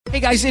Hey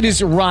guys, it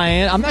is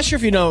Ryan. I'm not sure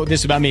if you know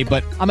this about me,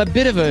 but I'm a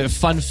bit of a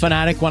fun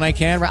fanatic when I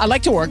can. I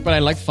like to work, but I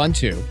like fun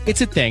too.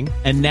 It's a thing.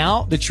 And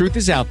now the truth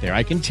is out there.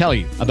 I can tell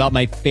you about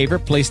my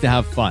favorite place to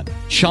have fun.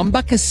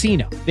 Chumba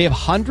Casino. They have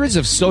hundreds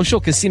of social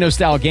casino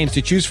style games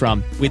to choose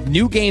from with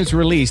new games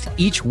released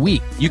each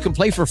week. You can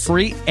play for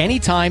free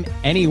anytime,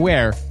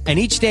 anywhere. And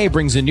each day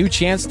brings a new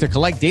chance to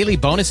collect daily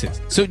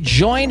bonuses. So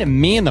join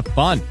me in the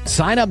fun.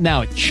 Sign up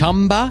now at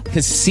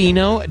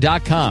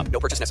ChumbaCasino.com. No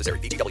purchase necessary.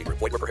 VGW.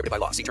 Void where prohibited by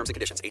law. See terms and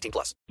conditions.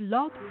 18+.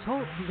 Blog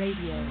Talk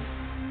Radio.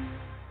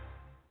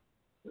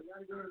 We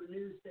gotta go to the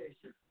news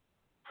station.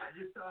 I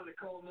just thought to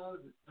call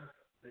Moses.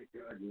 Thank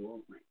God you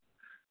woke me.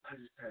 I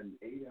just had an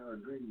 8-hour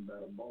dream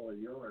about a ball of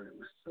yarn. It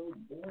was so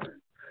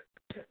boring.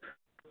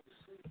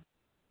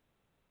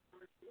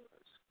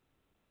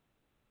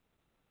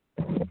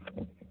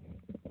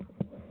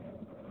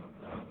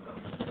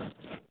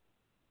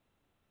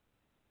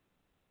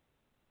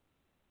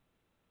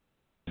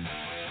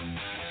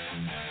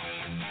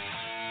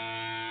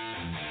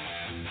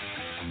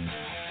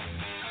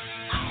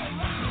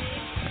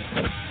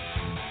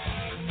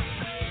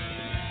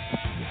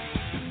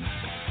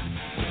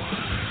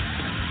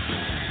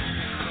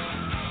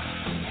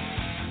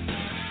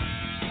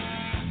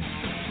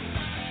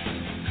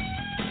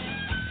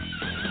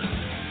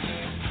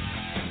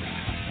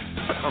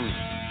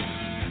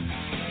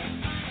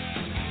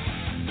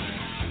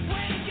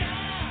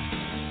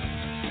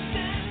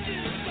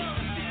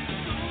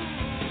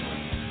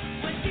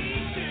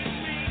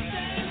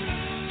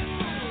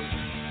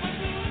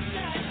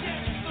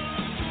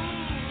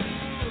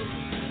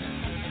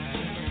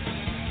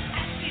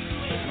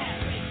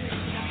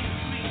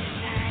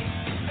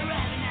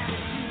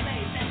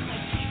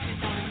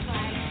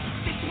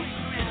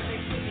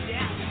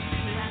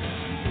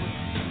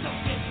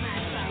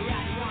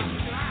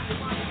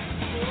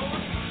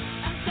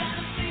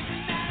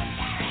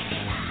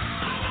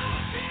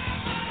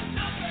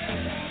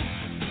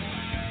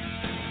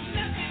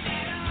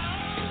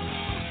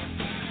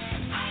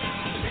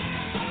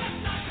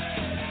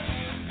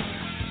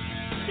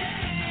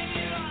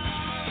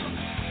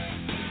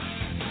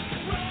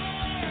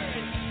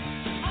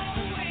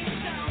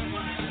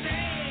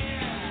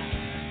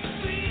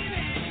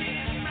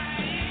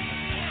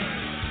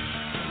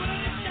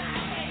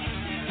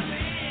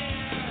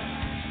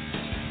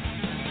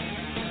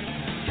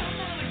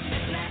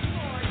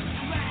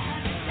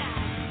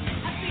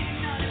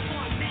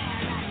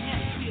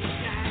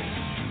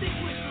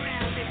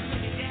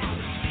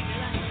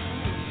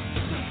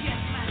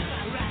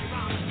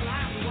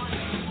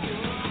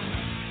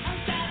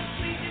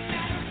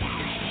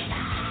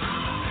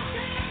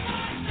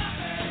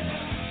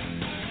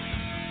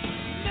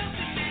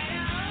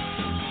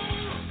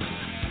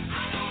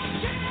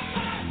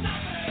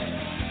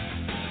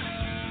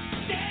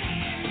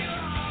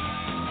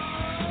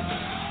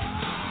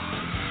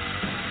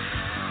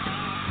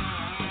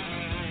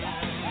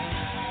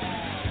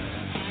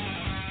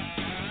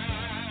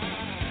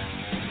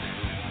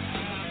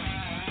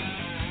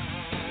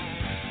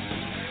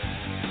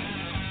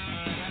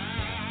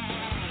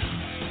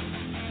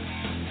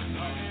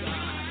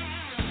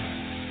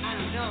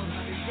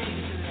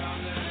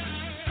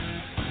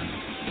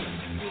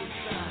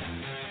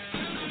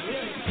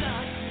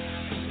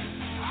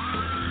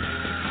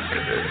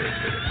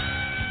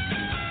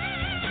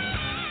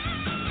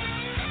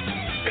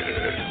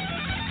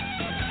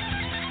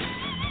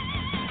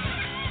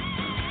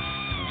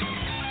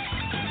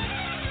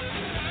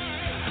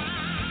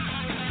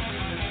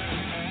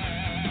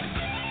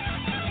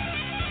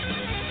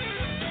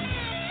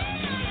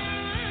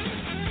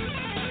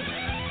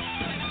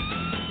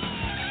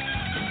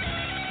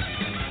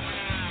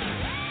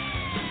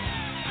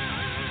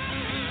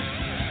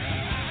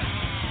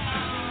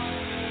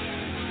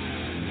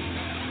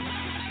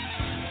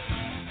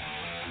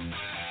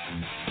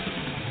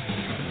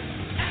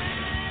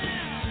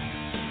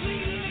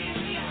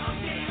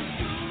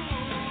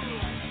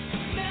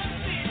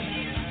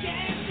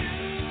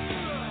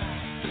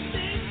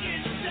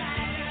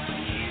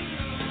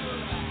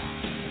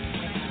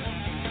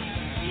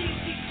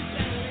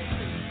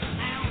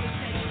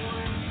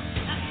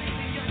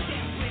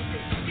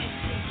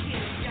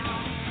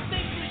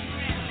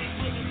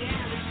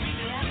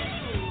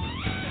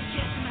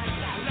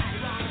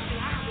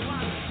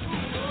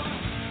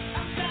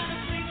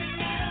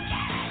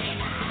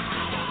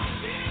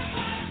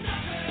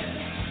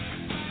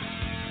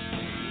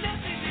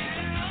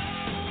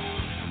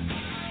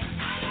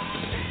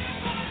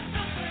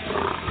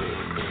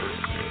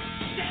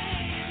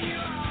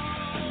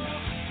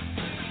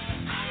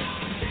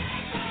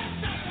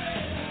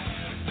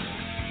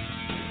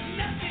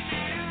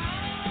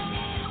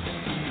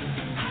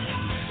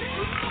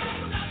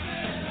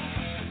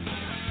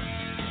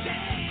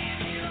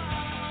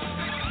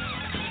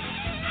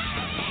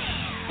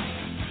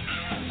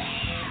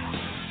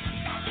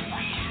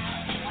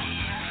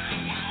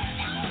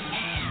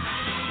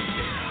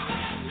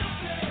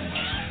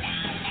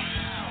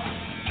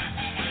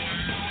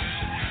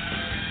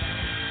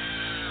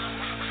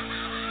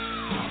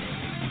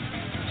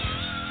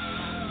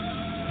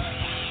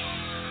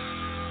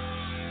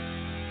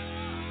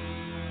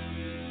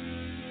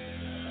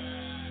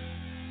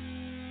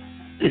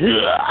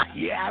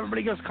 Yeah,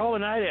 everybody goes call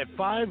tonight at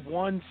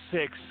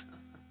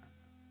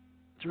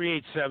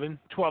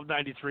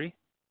 516-387-1293.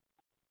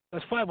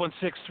 That's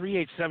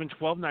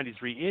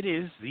 516-387-1293. It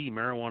is the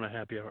Marijuana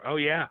Happy Hour. Oh,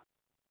 yeah.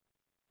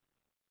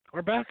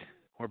 We're back.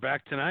 We're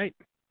back tonight.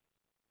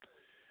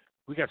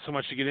 We got so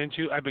much to get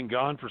into. I've been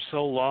gone for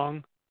so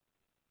long.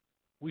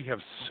 We have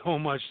so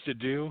much to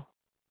do.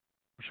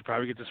 We should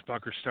probably get this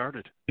fucker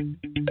started.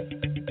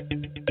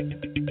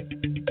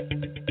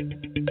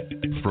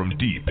 From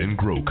deep in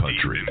Grow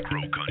Country.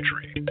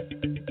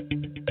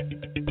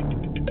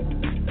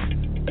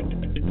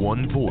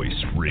 One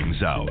voice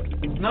rings out.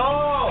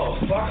 No!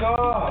 Fuck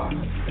off!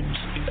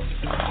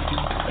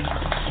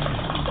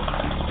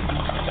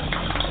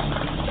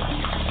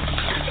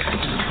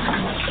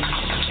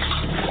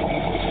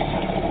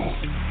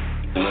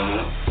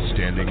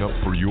 Standing up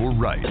for your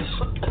rights.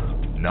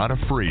 Not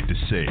afraid to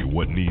say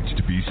what needs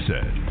to be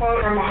said.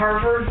 Quote from a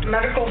Harvard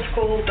Medical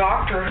School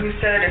doctor who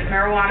said if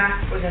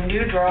marijuana was a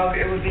new drug,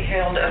 it would be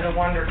hailed as a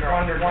wonder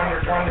drug.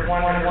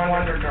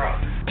 Wonder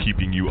drug.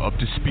 Keeping you up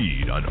to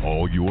speed on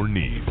all your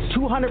needs.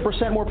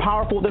 200% more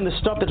powerful than the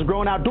stuff that's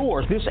grown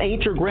outdoors. This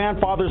ain't your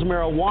grandfather's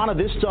marijuana.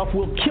 This stuff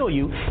will kill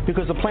you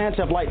because the plants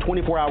have light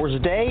 24 hours a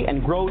day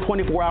and grow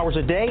 24 hours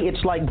a day.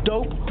 It's like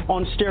dope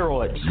on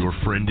steroids. Your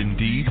friend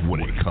indeed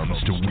when it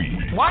comes to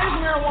weed. Why is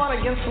marijuana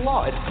against the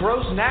law? It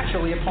grows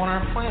naturally upon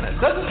our planet.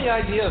 Doesn't the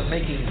idea of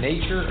making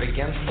nature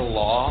against the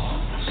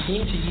law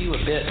seem to you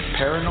a bit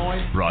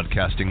paranoid?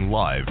 Broadcasting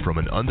live from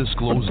an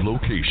undisclosed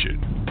location,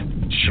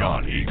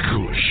 Johnny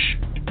Kush.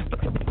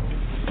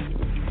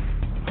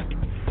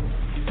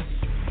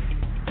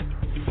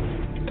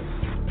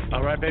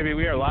 All right, baby,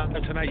 we are live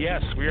tonight.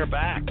 Yes, we are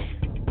back.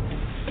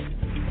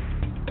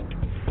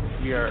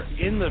 We are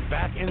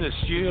back in the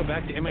studio,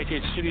 back to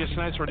MHH Studios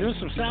tonight. So we're doing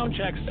some sound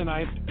checks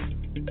tonight.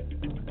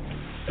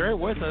 Bear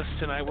with us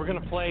tonight. We're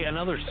going to play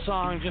another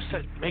song just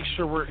to make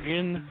sure we're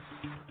in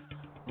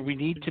where we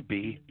need to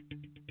be.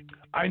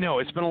 I know,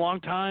 it's been a long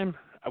time.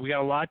 We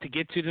got a lot to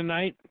get to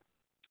tonight.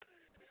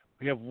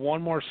 We have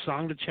one more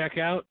song to check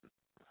out.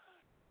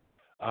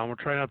 We're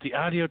trying out the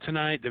audio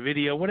tonight, the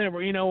video,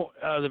 whatever.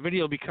 The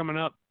video will be coming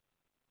up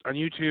on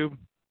YouTube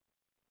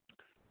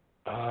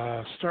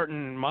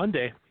starting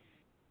Monday.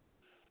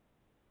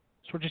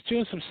 So we're just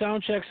doing some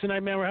sound checks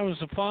tonight, man. We're having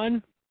some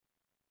fun.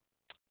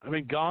 I've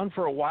been gone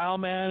for a while,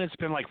 man. It's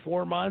been like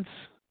 4 months.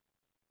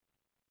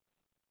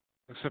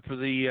 Except for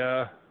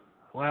the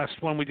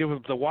last one we did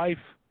with the wife.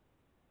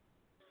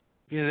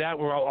 That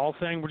we're all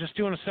thing. We're just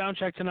doing a sound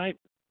check tonight.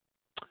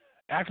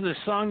 After this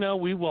song, though,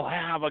 we will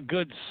have a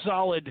good,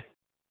 solid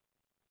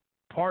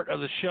part of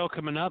the show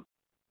coming up.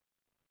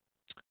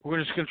 We're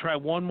just going to try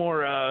one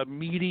more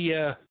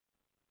media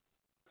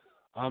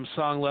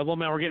song level.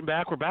 Man, we're getting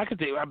back. We're back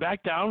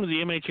down to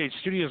the MHH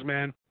Studios,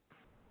 man.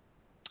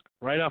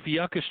 Right off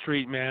Yucca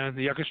Street, man.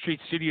 The Yucca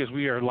Street Studios.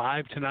 We are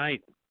live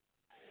tonight.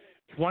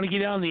 If you want to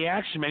get out in the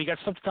action, man, you got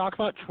stuff to talk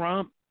about?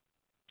 Trump,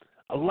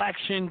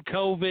 election,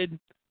 COVID.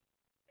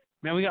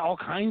 Man, we got all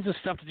kinds of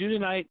stuff to do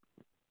tonight.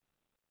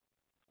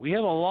 We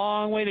have a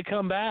long way to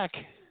come back,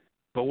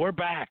 but we're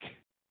back,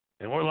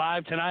 and we're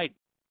live tonight.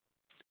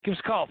 Give us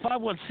a call,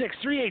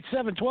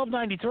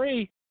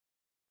 516-387-1293.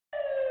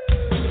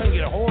 Trying to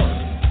get a whore.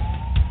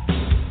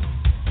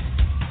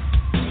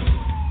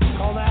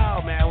 Call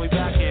now, man. We'll be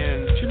back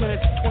in 2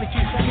 minutes, 22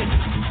 seconds.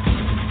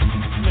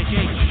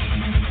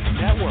 MHH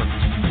Network.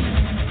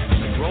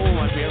 Rolling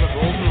like we haven't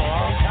rolled in a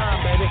long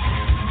time, baby.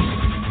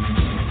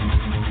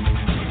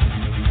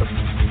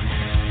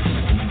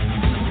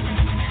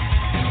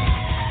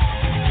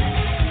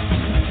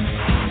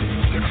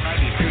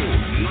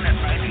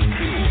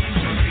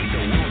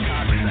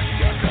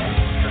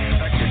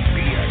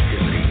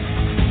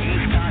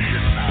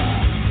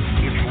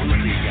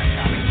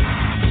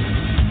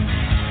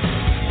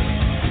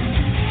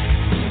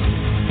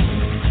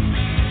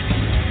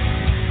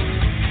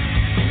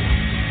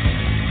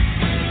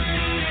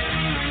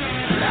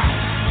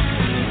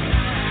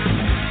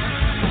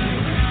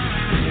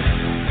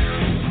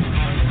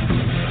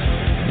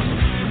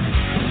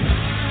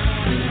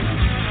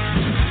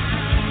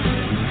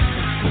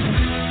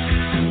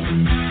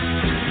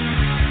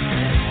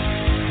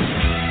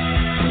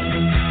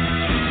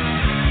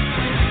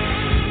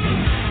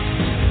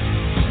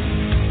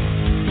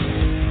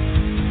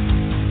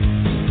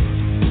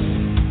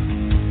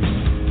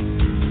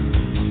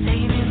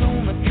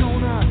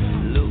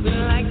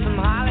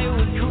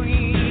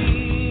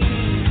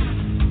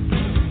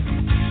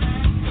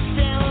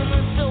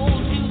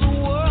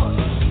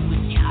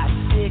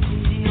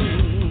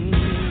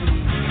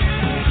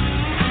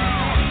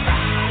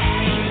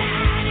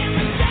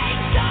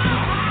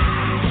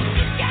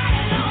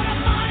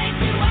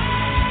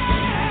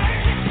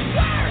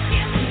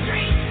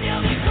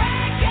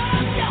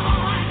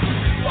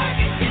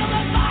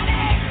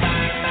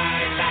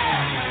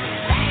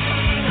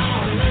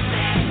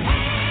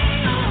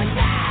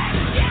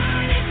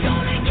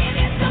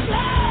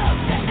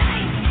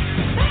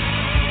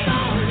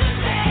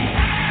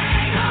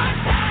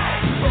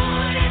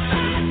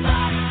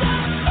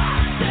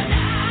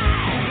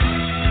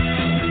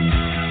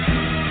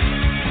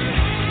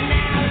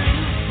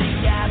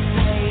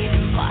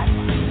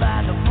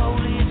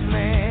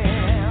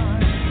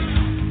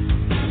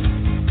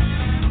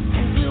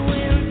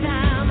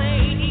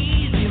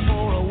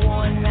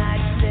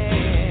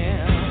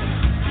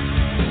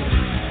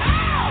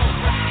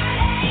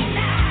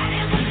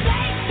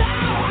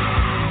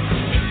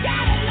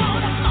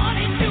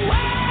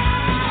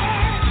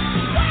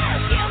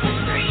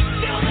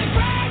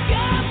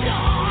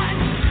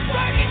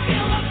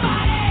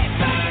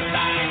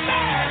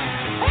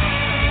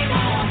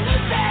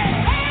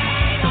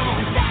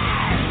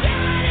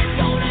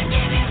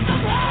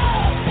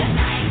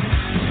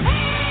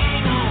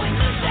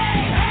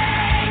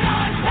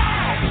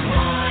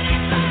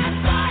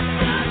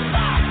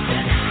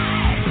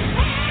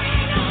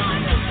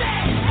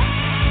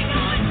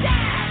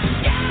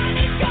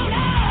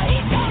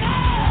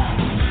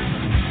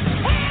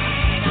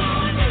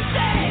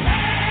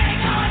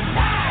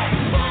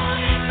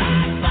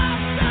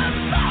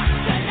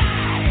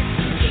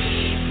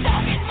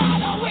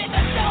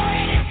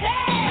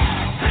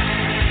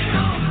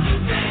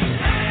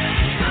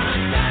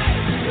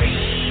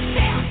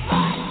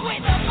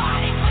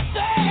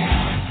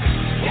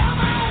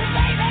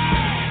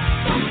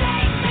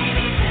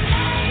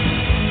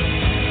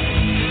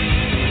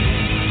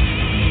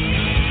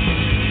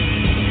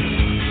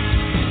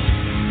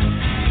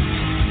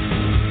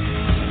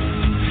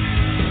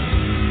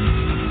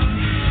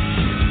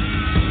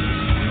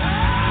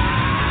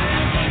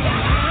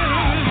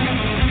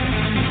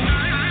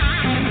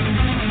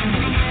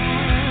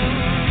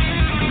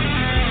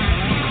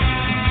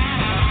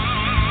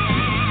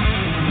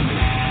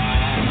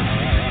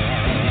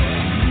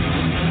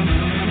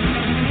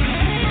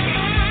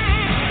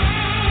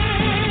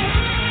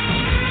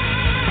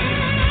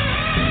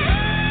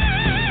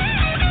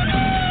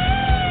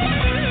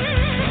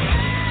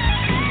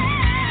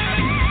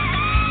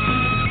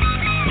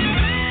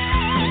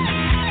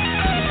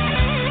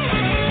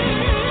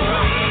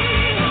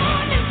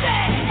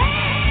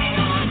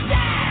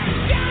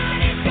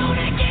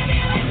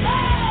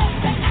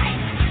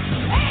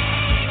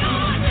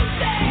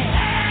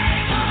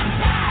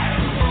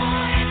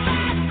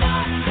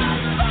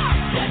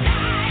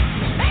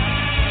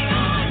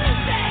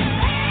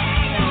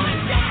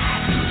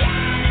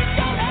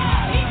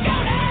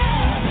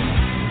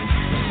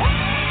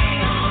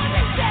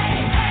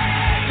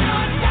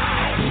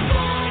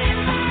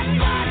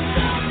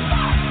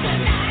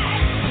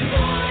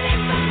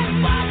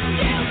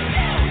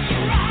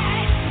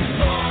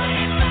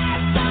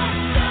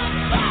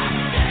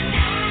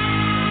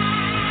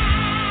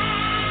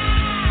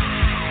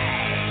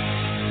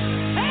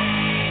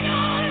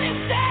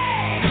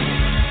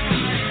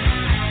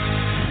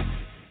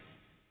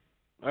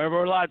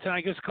 we're live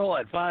tonight. Give us a call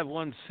at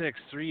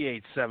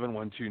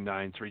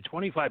 516-387-1293.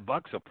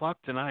 $25 a fuck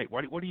tonight.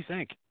 What do you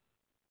think?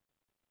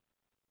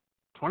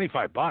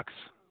 $25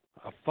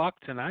 a fuck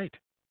tonight.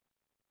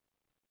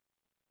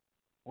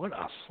 What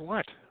a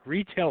slut.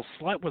 Retail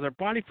slut with her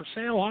body for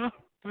sale, huh?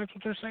 That's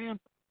what they're saying.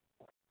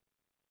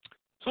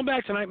 So I'm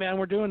back tonight, man.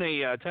 We're doing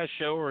a test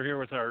show. We're here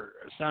with our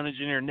sound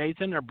engineer,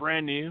 Nathan, our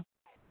brand new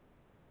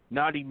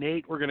Naughty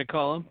Nate, we're going to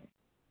call him.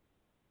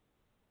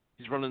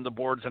 He's running the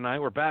board tonight.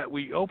 We're back.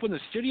 We opened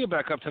the studio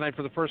back up tonight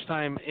for the first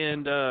time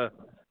in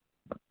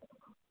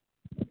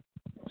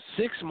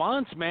 6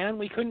 months, man.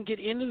 We couldn't get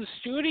into the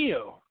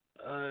studio.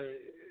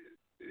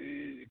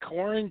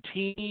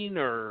 Quarantine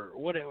or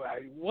what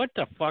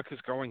the fuck is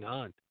going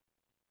on?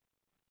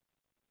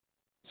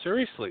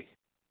 Seriously.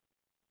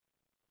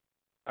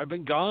 I've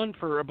been gone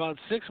for about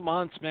 6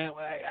 months, man.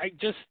 I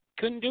just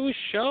couldn't do a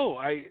show.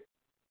 I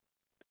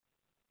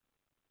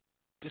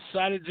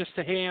decided just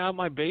to hang out in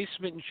my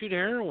basement and shoot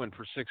heroin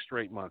for 6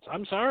 straight months.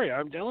 I'm sorry.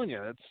 I'm telling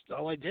you, that's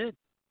all I did.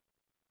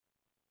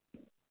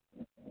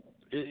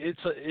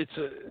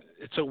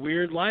 It's a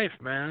weird life,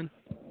 man.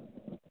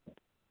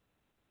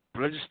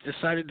 But I just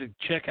decided to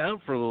check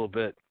out for a little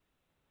bit.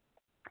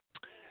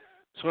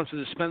 So I went to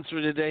the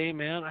dispensary today,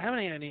 man. I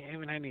haven't had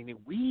any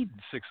weed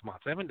in 6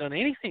 months. I haven't done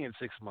anything in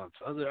 6 months.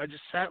 I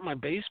just sat in my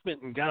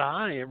basement and got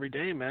high every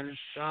day, man.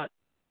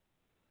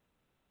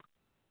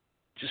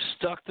 Just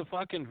stuck the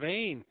fucking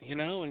vein, you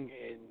know, and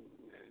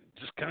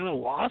just kind of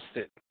lost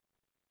it.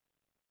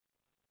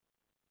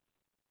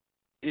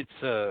 It's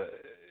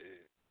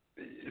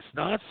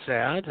not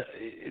sad.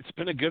 It's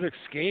been a good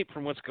escape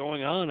from what's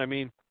going on. I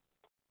mean,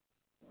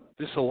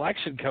 this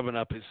election coming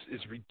up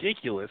is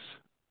ridiculous.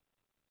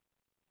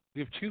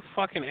 We have 2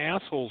 fucking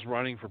assholes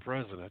running for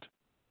president.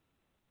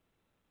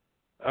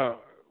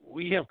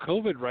 We have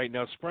COVID right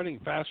now spreading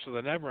faster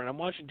than ever, and I'm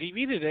watching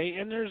TV today,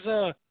 and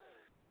there's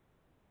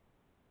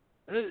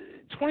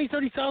 20,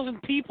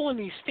 30,000 people in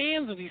these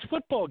stands of these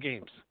football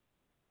games.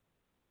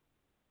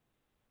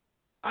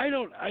 I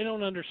don't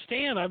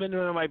understand. I've been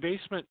in my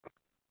basement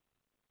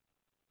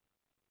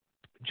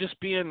just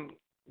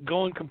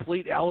going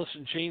complete Alice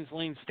in Chains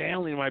Lane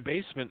Stanley in my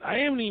basement. I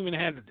haven't even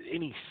had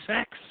any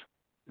sex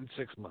in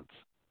 6 months.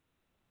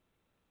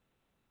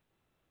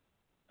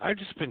 I've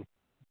just been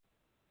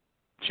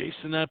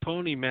chasing that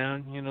pony,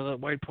 man. You know, that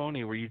white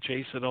pony where you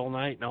chase it all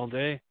night and all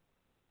day.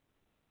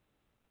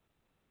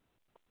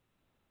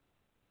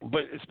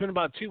 But it's been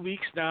about 2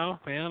 weeks now,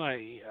 man.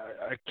 I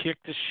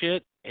kicked the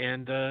shit,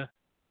 and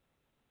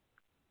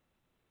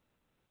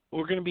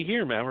we're going to be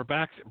here, man. We're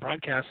back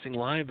broadcasting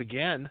live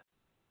again.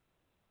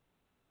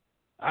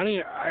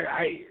 I've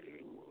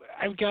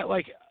got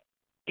like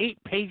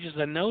 8 pages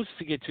of notes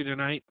to get to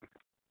tonight.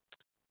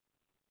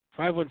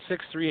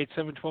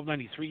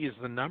 516-387-1293 is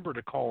the number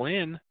to call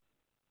in.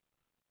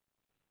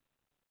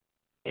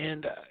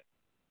 And,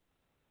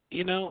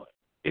 you know,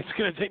 it's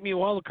going to take me a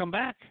while to come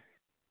back.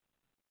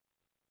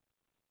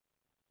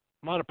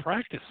 I'm out of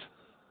practice.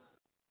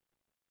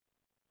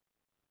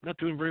 Not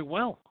doing very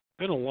well.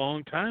 Been a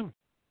long time.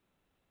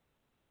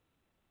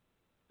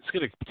 It's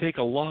going to take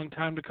a long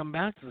time to come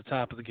back to the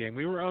top of the game.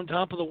 We were on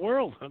top of the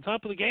world, on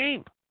top of the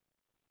game.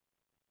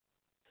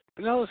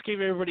 But now let's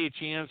give everybody a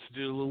chance to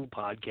do a little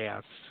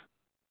podcast.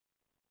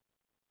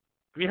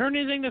 Have you heard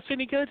anything that's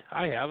any good?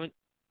 I haven't.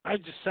 I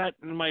just sat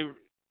in my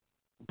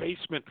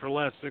basement for the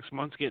last 6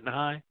 months getting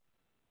high.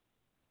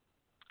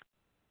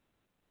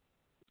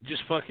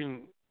 Just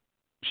fucking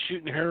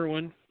shooting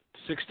heroin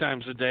 6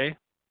 times a day.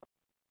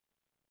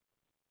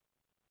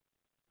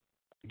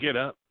 Get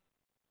up.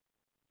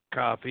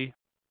 Coffee.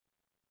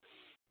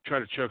 Try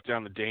to choke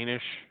down the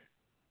Danish.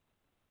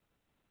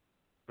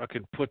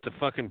 Fucking put the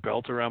fucking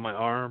belt around my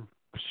arm.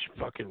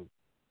 Fucking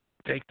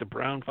take the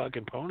brown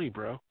fucking pony,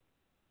 bro.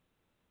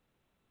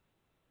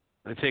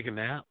 I take a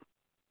nap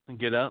and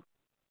get up.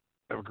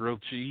 Have a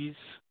grilled cheese.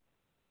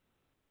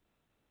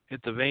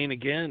 Hit the vein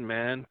again,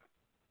 man.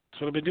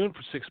 That's what I've been doing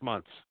for 6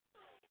 months.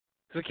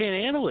 Because I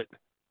can't handle it.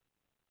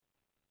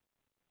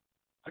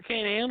 I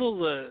can't handle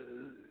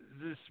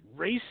this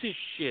racist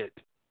shit.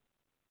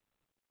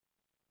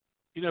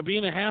 You know,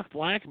 being a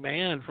half-black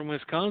man from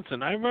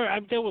Wisconsin,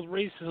 I've dealt with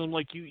racism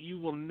like you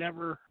will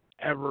never,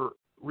 ever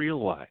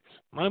realize.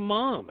 My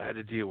mom had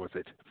to deal with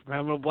it from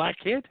having a black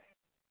kid.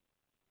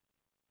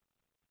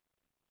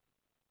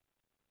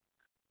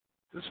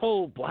 This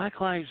whole Black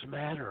Lives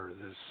Matter,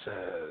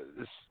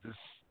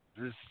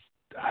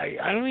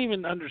 I don't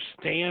even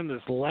understand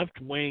this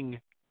left-wing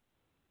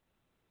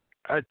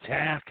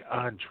attack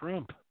on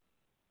Trump.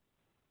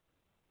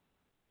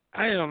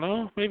 I don't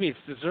know. Maybe it's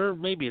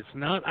deserved. Maybe it's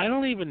not. I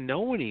don't even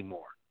know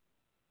anymore.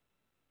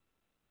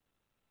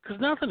 Because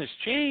nothing has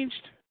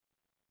changed.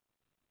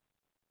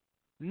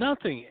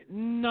 Nothing.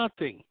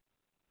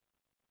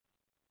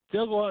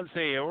 They'll go out and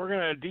say, we're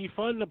going to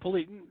defund the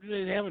police.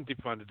 They haven't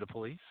defunded the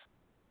police.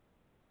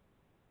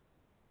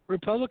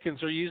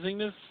 Republicans are using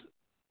this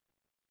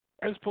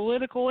as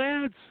political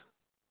ads.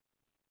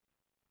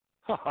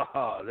 Ha ha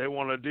ha, they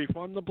want to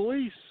defund the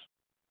police.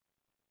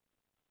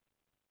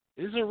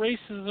 Is there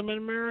racism in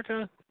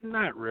America?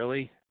 Not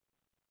really.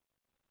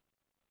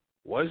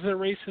 Was there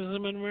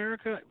racism in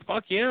America?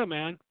 Fuck yeah,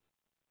 man.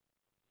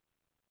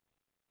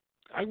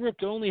 I grew up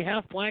the only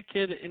half-black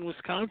kid in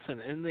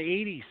Wisconsin in the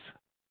 80s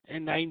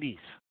and 90s.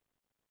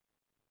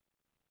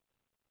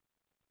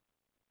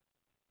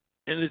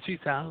 In the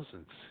 2000s.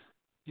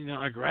 You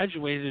know, I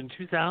graduated in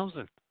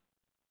 2000.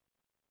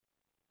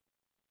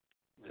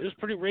 It was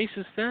pretty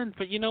racist then,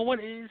 but you know what?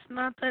 It's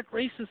not that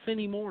racist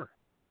anymore.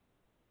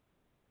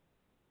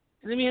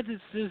 And then we had this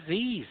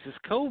disease, this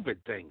COVID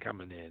thing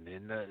coming in,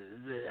 and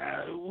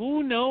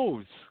who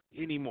knows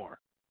anymore?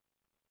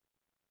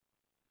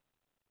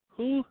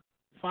 Who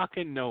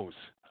fucking knows?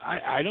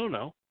 I don't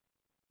know.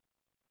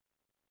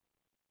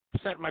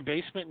 Sat in my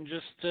basement and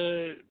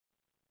just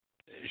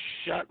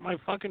shot my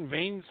fucking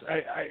veins.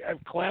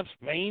 I've collapsed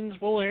veins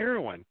full of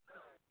heroin.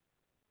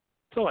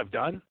 That's all I've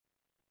done.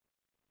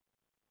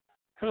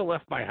 Haven't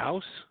left my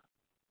house.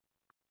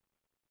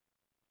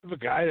 I have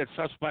a guy that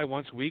stops by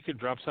once a week and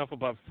drops off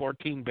about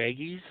 14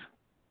 baggies.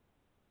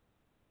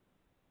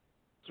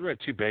 So we're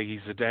at 2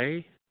 baggies a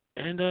day.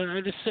 And I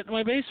just sit in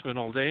my basement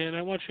all day and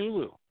I watch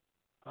Hulu.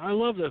 I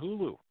love the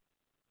Hulu.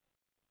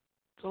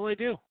 That's all I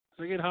do.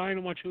 I get high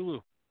and watch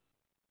Hulu.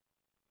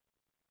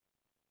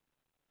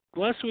 The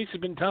last 2 weeks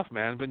have been tough,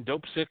 man. I've been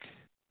dope sick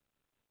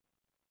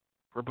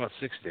for about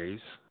 6 days.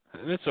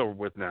 And it's over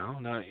with now.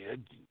 Now,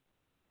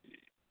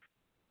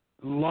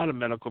 a lot of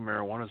medical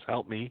marijuana has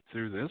helped me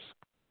through this.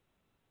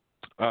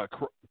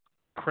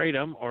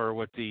 Kratom, or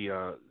what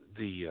the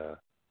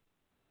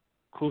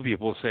cool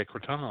people say,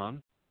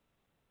 Kratom.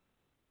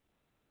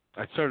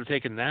 I started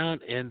taking that,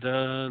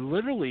 and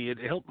literally it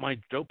helped my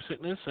dope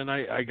sickness, and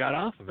I got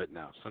off of it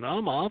now. So now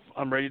I'm off.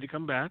 I'm ready to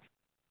come back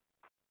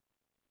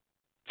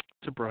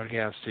to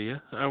broadcast to you.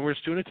 We're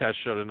just doing a test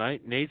show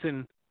tonight.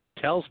 Nathan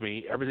tells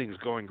me everything's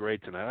going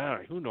great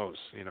tonight. Who knows?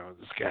 You know,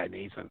 this guy,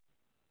 Nathan.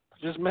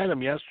 Just met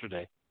him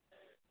yesterday.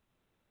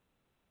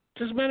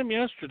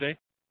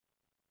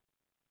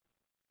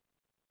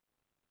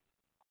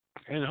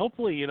 And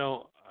hopefully, you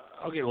know,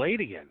 I'll get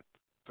laid again.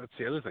 That's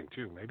the other thing,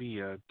 too.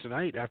 Maybe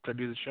tonight after I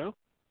do the show.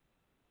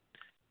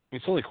 I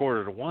mean, it's only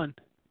 1:45.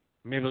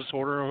 Maybe let's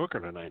order a hooker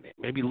tonight.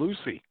 Maybe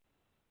Lucy.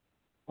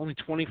 Only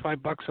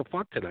 $25 a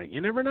fuck tonight.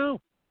 You never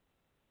know.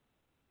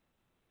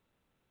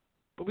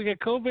 But we got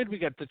COVID, we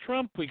got the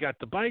Trump, we got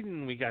the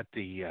Biden, we got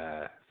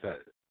the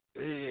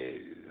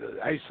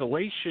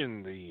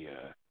isolation, the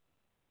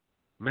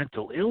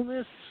mental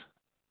illness.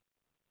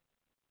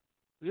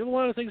 We have a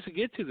lot of things to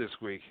get to this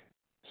week.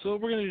 So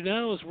what we're going to do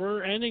now is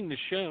we're ending the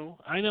show.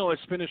 I know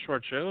it's been a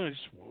short show. I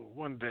just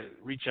wanted to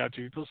reach out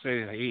to people,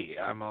 say, hey,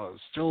 I'm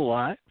still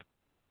alive.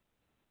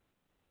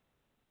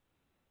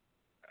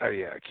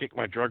 I kicked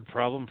my drug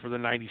problem for the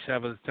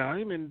 97th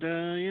time, and,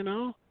 you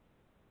know,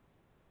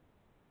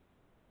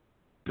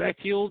 back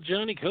to the old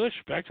Johnny Kush,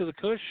 back to the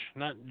Kush,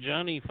 not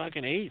Johnny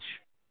fucking H.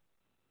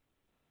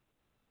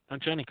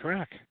 Not Johnny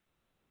Crack.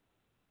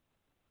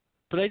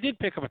 But I did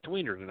pick up a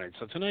tweener tonight,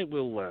 so tonight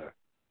we'll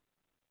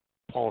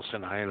polish the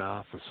night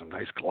off with some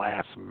nice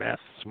glass meth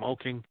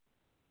smoking.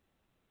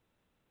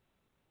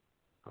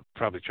 I'll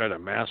probably try to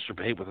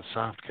masturbate with a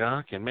soft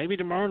cock, and maybe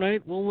tomorrow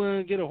night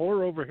we'll get a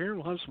whore over here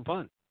and we'll have some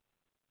fun.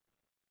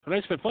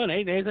 Tonight's been fun,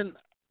 hey, Nathan?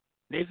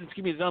 Nathan's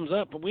giving me a thumbs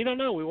up, but we don't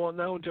know. We won't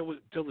know until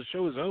the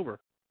show is over.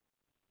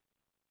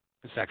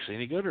 If it's actually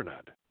any good or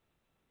not.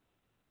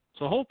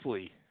 So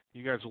hopefully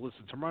you guys will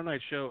listen to tomorrow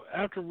night's show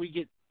after we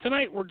get...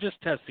 Tonight we're just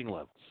testing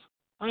levels.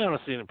 I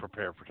honestly didn't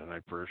prepare for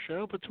tonight for a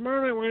show, but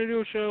tomorrow night we're going to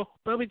do a show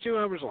probably 2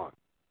 hours long.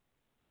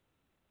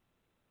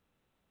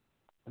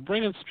 We're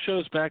bringing some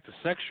shows back. The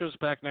sex show's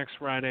back next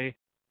Friday.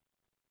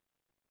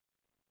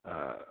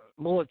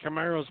 Mullet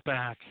Camaro's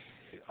back.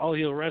 All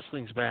Heel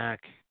Wrestling's back.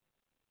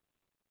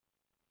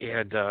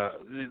 And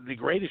the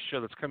greatest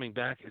show that's coming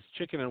back is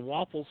Chicken and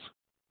Waffles.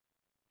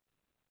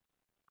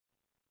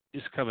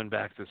 Is coming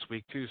back this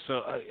week, too.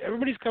 So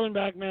everybody's coming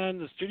back, man.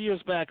 The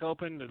studio's back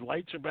open. The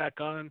lights are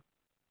back on.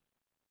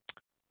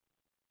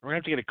 We're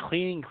going to have to get a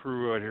cleaning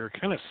crew out here.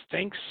 It kind of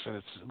stinks, and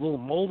it's a little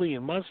moldy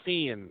and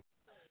musty, and,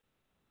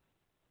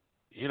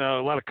 you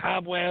know, a lot of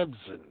cobwebs,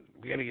 and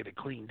we got to get it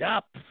cleaned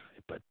up.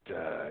 But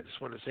I just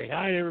want to say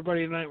hi to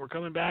everybody tonight. We're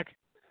coming back.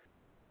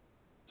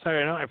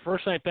 Sorry, our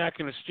first night back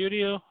in the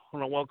studio. I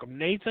want to welcome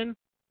Nathan.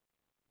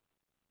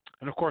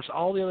 And, of course,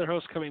 all the other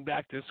hosts coming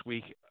back this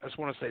week. I just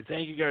want to say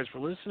thank you guys for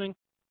listening.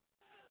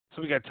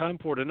 So we got time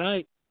for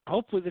tonight.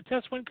 Hopefully the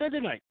test went good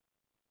tonight.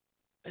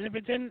 And if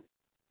it didn't,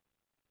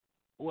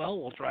 well,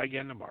 we'll try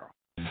again tomorrow.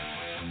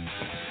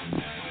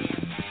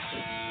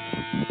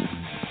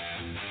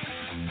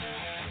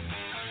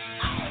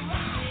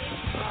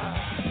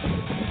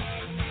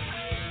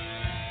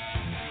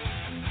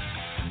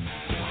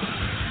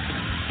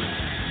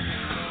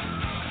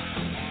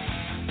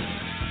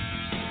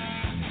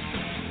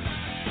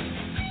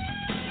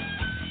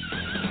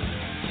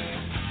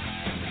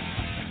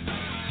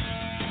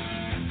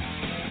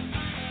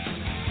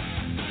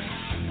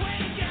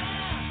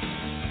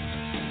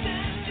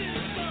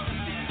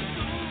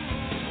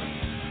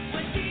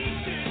 When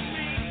teachers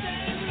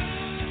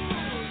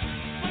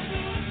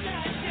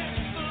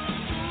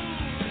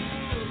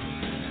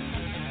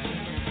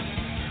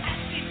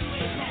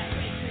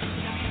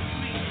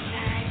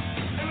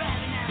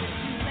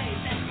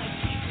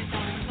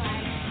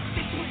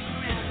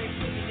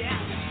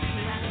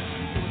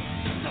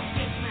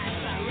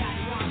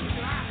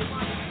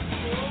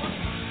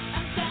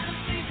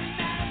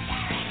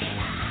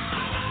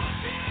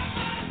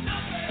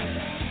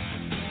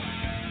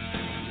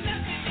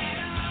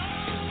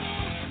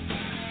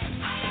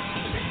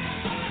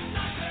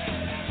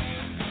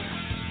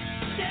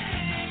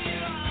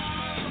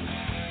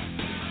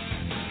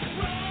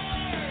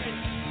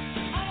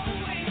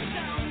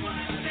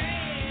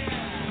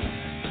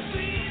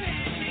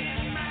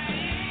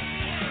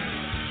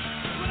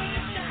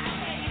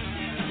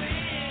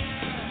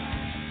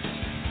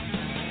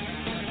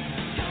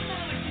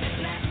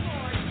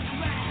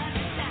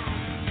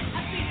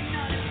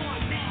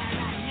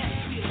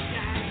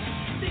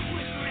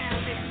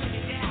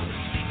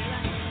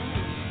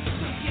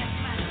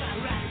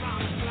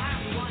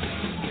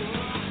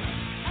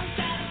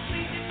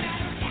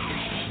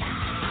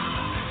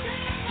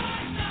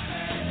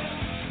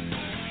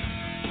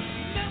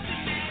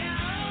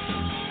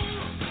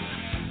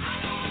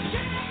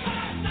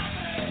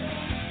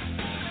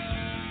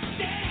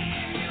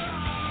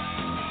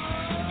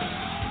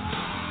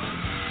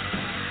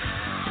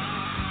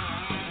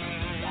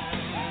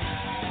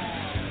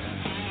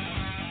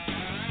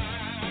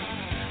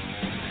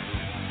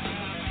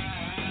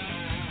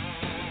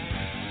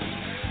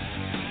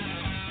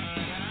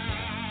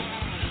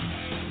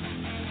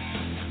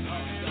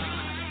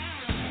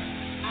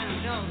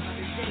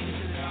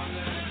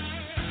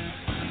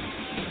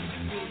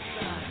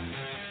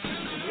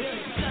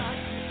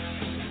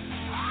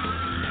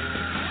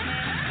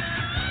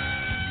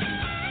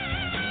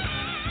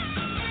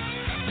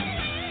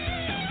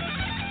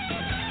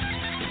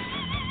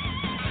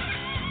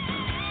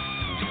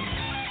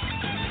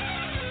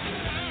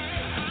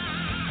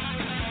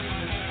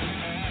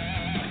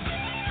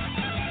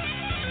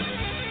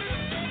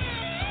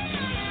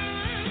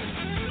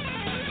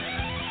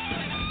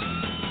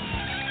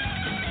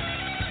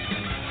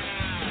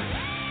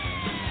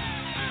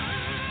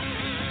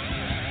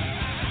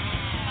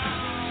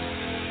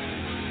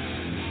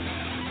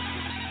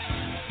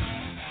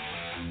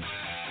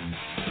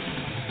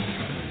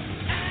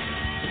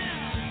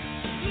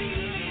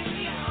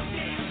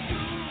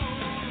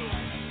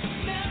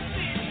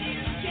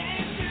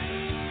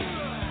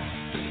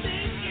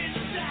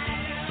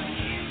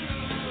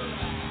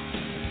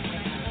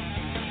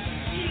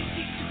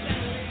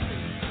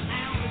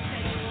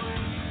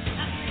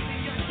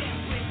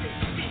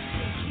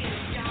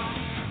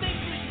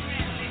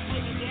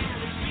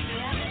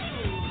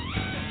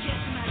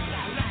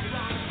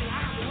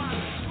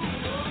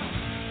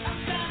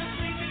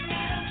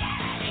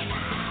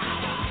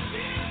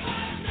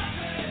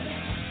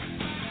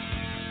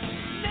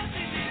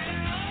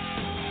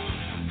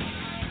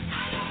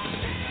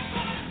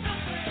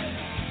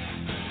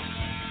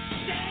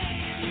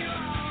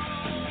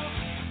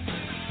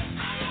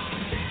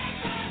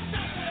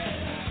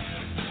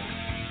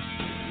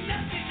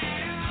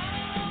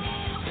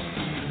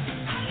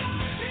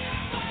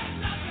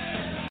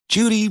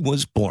Judy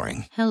was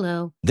boring.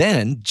 Hello.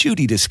 Then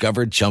Judy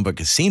discovered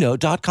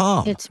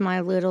ChumbaCasino.com. It's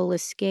my little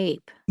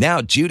escape. Now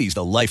Judy's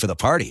the life of the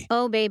party.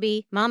 Oh,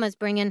 baby, mama's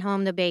bringing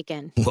home the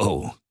bacon.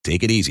 Whoa,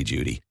 take it easy,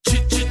 Judy.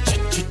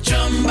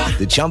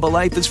 The Chumba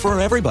life is for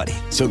everybody.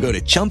 So go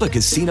to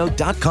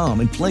ChumbaCasino.com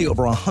and play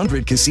over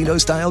 100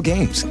 casino-style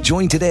games.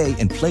 Join today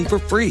and play for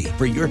free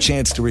for your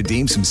chance to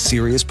redeem some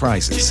serious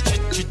prizes.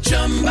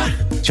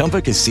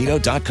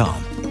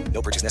 ChumbaCasino.com.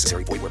 No purchase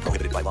necessary. Void where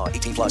prohibited by law.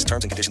 18 plus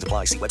terms and conditions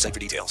apply. See website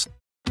for details.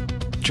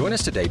 Join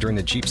us today during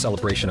the Jeep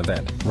Celebration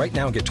event. Right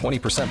now, get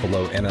 20%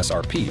 below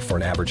MSRP for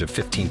an average of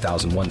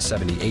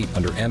 $15,178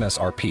 under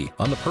MSRP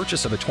on the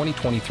purchase of a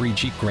 2023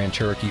 Jeep Grand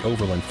Cherokee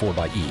Overland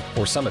 4xE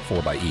or Summit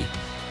 4xE.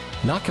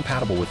 Not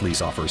compatible with lease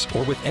offers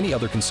or with any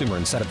other consumer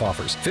incentive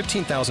offers.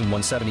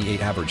 $15,178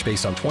 average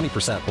based on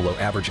 20% below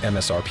average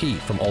MSRP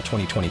from all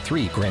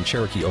 2023 Grand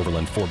Cherokee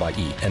Overland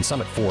 4xE and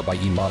Summit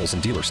 4xE models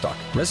in dealer stock.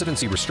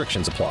 Residency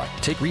restrictions apply.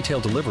 Take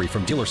retail delivery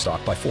from dealer stock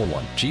by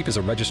 4/1. Jeep is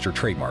a registered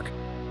trademark.